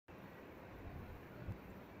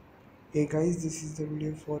Hey guys, this is the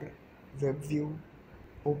video for WebView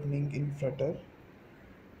opening in Flutter.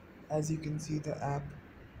 As you can see the app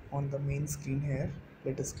on the main screen here,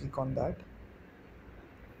 let us click on that.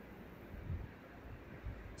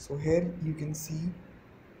 So here you can see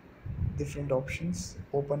different options: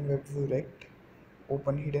 open WebView rect,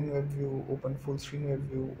 open hidden WebView, open full screen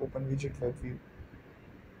WebView, open widget WebView.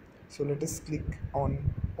 So let us click on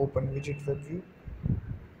open widget WebView.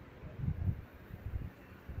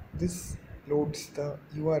 This loads the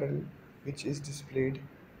URL which is displayed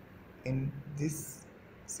in this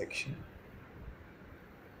section.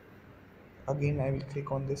 Again, I will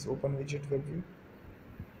click on this open widget WebView.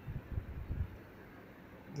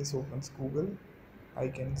 This opens Google. I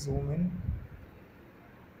can zoom in.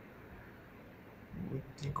 We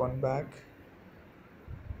click on back.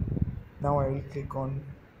 Now I will click on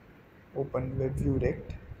open WebView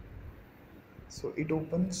rect. So it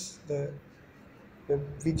opens the web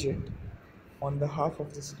widget on the half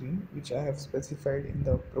of the screen which I have specified in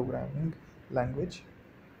the programming language.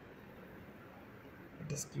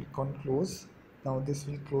 Just click on close. Now this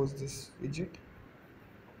will close this widget.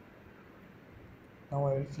 Now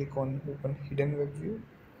I will click on open hidden WebView.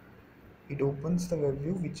 It opens the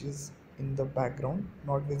WebView which is in the background,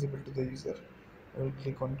 not visible to the user. I will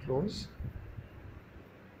click on close.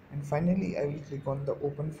 And finally, I will click on the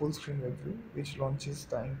open full screen WebView, which launches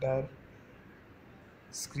the entire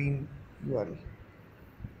screen URL.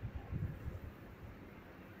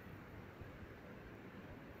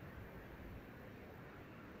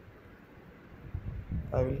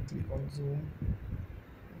 I will click on zoom,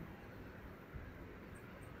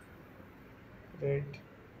 red.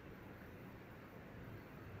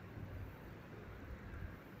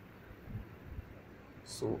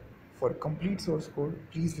 So for complete source code,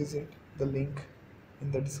 please visit the link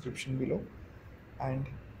in the description below, and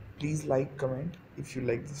please like, comment if you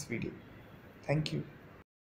like this video. Thank you.